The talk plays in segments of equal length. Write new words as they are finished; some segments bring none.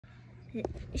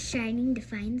shining to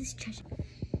find this treasure.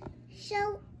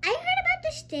 So I heard about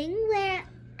this thing where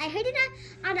I heard it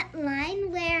on a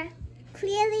line where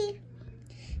clearly,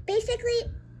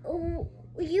 basically,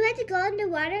 you had to go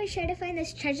underwater and try to find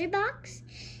this treasure box,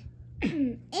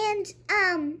 and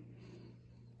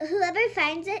whoever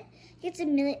finds it gets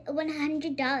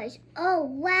 $100. Oh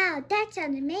wow, that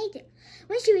sounds amazing.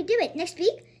 When should we do it? Next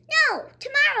week? No,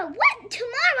 tomorrow. What?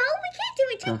 Tomorrow? We can't do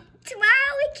it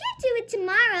tomorrow. We can't do it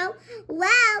tomorrow.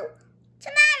 Wow,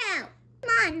 tomorrow.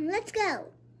 Come on, let's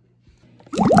go.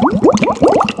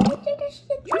 Let's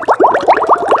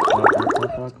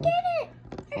get it.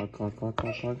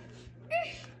 Clock.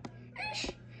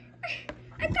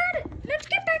 I got it. Let's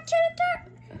get back to the top.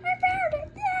 I found it.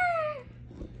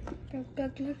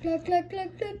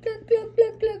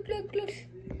 Look.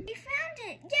 We found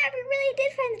it. Yeah, we really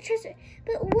did find the treasure.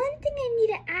 But one thing I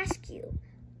need to ask you.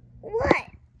 What?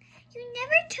 You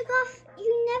never took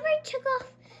off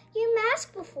your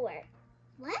mask before.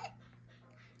 What?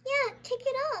 Yeah, take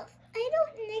it off. I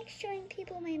don't like showing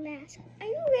people my mask. Are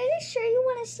you really sure you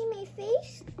want to see my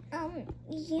face?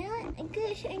 Yeah, I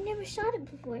guess I never saw it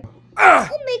before.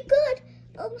 Oh my god.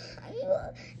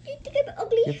 Do you think I'm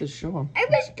ugly? You have to show him. I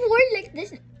was born like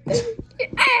this.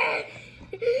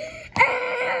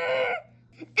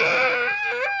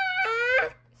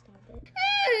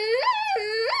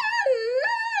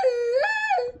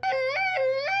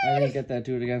 I didn't get that.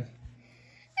 Do it again.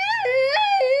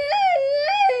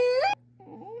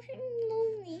 Oh, I'm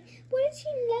lonely. What is he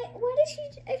like?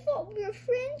 I thought we were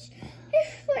friends.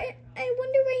 I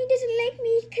wonder why he doesn't like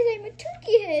me because I'm a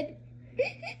turkey head.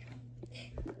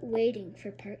 Waiting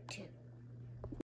for part 2.